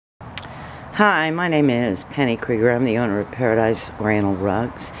Hi, my name is Penny Krieger. I'm the owner of Paradise Oriental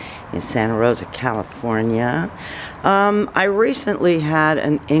Rugs in Santa Rosa, California. I recently had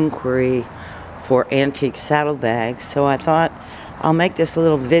an inquiry for antique saddlebags, so I thought I'll make this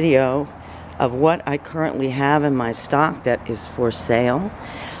little video of what I currently have in my stock that is for sale.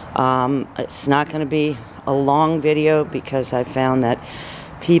 It's not going to be a long video because I found that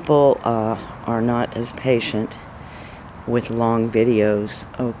people are not as patient with long videos.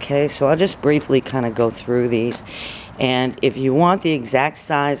 Okay, so I'll just briefly kind of go through these, and if you want the exact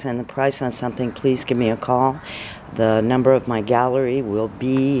size and the price on something, please give me a call. The number of my gallery will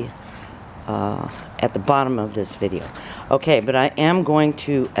be at the bottom of this video. Okay, but I am going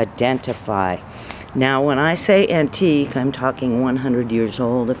to identify. Now when I say antique, I'm talking 100 years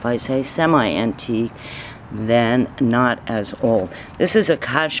old. If I say semi-antique, then not as old. This is a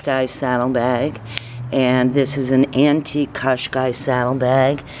Qashqai saddlebag, and this is an antique Qashqai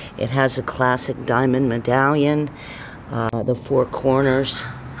saddlebag. It has a classic diamond medallion, the four corners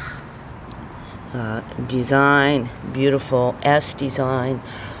design, beautiful S design,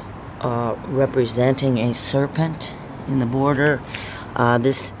 representing a serpent in the border.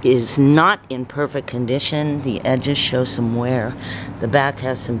 This is not in perfect condition. The edges show some wear. The back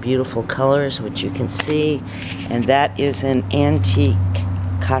has some beautiful colors, which you can see, and that is an antique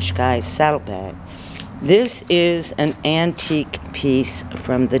Qashqai saddlebag. This is an antique piece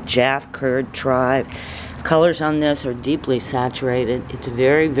from the Kurd tribe. Colors on this are deeply saturated. It's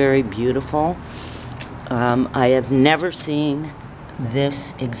very, very beautiful. I have never seen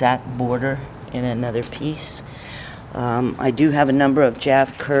this exact border in another piece. I do have a number of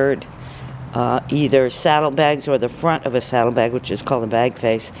Kurd, either saddlebags or the front of a saddlebag, which is called a bag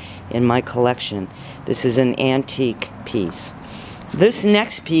face, in my collection. This is an antique piece. This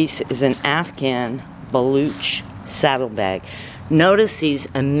next piece is an Afghan Balouch saddlebag. Notice these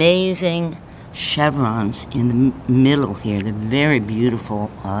amazing chevrons in the middle here. They're very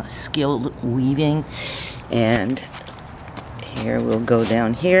beautiful, skilled weaving. And here we'll go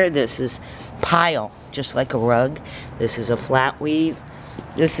down here. This is pile, just like a rug. This is a flat weave.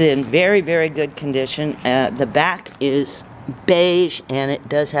 This is in very, very good condition. The back is beige and it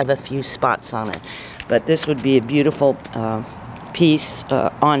does have a few spots on it. But this would be a beautiful piece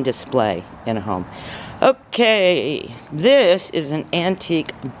on display in a home. Okay, this is an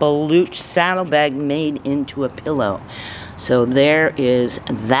antique Balouch saddlebag made into a pillow. So there is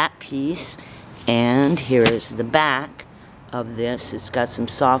that piece, and here is the back of this. It's got some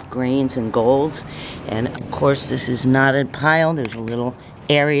soft greens and golds, and of course this is knotted pile. There's a little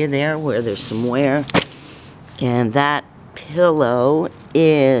area there where there's some wear, and that pillow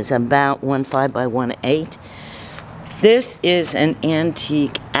is about 1.5 by 1.8. This is an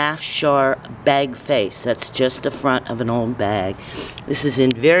antique Afshar bag face. That's just the front of an old bag. This is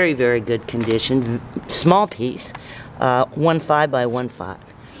in very, very good condition. Small piece, 1.5 by 1.5.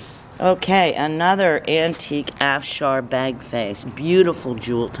 Okay, another antique Afshar bag face. Beautiful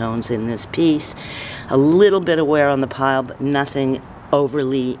jewel tones in this piece. A little bit of wear on the pile, but nothing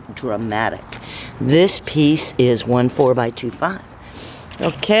overly dramatic. This piece is 1.4 by 2.5.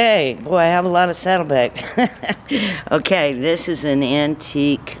 Okay, boy, I have a lot of saddlebags. Okay, this is an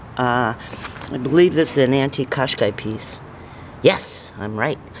antique, I believe this is an antique Qashqai piece. Yes, I'm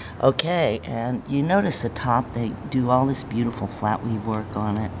right. Okay, and you notice the top, they do all this beautiful flat weave work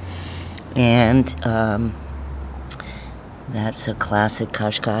on it. And that's a classic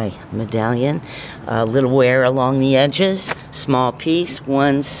Qashqai medallion. A little wear along the edges. Small piece,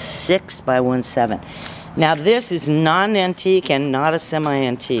 1.6 by 1.7. Now this is non-antique and not a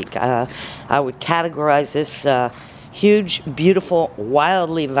semi-antique. I would categorize this huge, beautiful,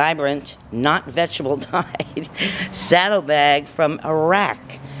 wildly vibrant, not vegetable dyed saddlebag from Iraq.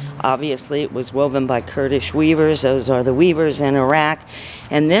 Obviously it was woven by Kurdish weavers. Those are the weavers in Iraq.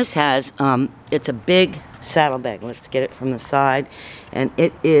 And this has, it's a big saddlebag. Let's get it from the side. And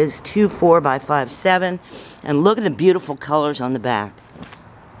it is 2.4 by 5.7. And look at the beautiful colors on the back.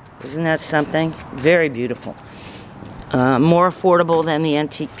 Isn't that something? Very beautiful. More affordable than the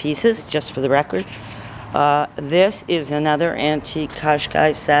antique pieces, just for the record. This is another antique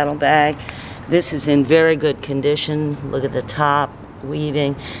Qashqai saddlebag. This is in very good condition. Look at the top,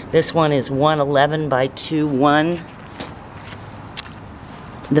 weaving. This one is 1.11 by 2.1.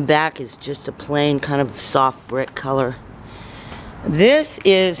 The back is just a plain kind of soft brick color. This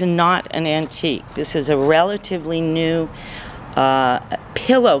is not an antique. This is a relatively new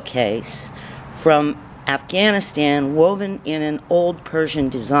pillowcase from Afghanistan, woven in an old Persian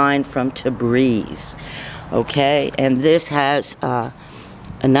design from Tabriz. Okay, and this has a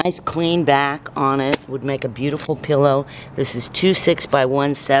nice clean back on it would make a beautiful pillow. This is 2.6 by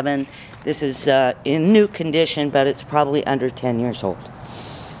 1.7. This is in new condition, but it's probably under 10 years old.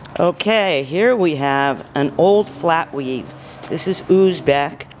 Okay, here we have an old flat weave. This is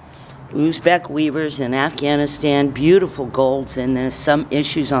Uzbek weavers in Afghanistan. Beautiful golds, and there's some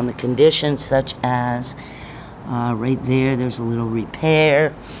issues on the condition, such as right there, there's a little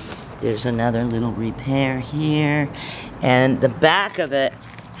repair. There's another little repair here. And the back of it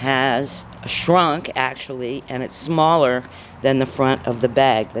has shrunk, actually, and it's smaller than the front of the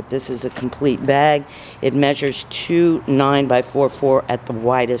bag. But this is a complete bag. It measures 2.9 by 4.4 at the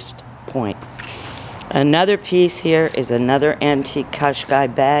widest point. Another piece here is another antique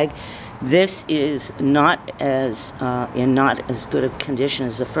Qashqai bag. This is not as in not as good a condition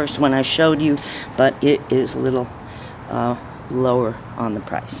as the first one I showed you, but it is a little lower on the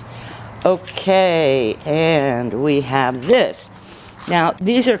price. Okay, and we have this. Now,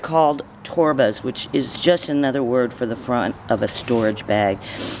 these are called torbas, which is just another word for the front of a storage bag.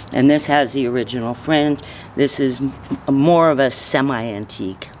 And this has the original fringe. This is more of a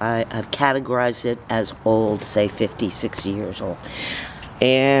semi-antique. I've categorized it as old, say 50, 60 years old.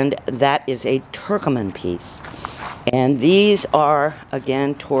 And that is a Turkoman piece. And these are,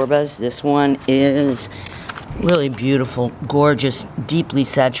 again, torbas. This one is really beautiful, gorgeous, deeply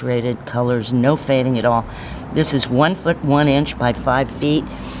saturated colors, no fading at all. This is 1 foot 1 inch by 5 feet,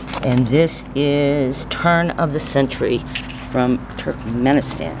 and this is turn of the century from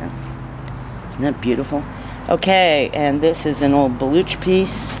Turkmenistan. Isn't that beautiful? Okay, and this is an old Balouch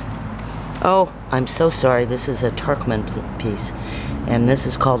piece. Oh, I'm so sorry, this is a Turkmen piece, and this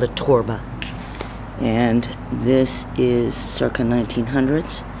is called a torba. And this is circa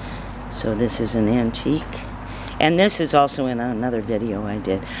 1900s, so this is an antique. And this is also in another video I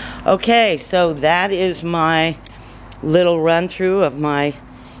did. Okay, so that is my little run through of my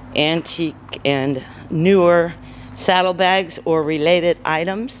antique and newer saddlebags or related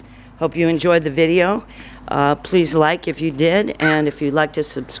items. Hope you enjoyed the video. Please like if you did, and if you'd like to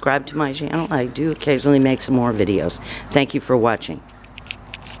subscribe to my channel, I do occasionally make some more videos. Thank you for watching.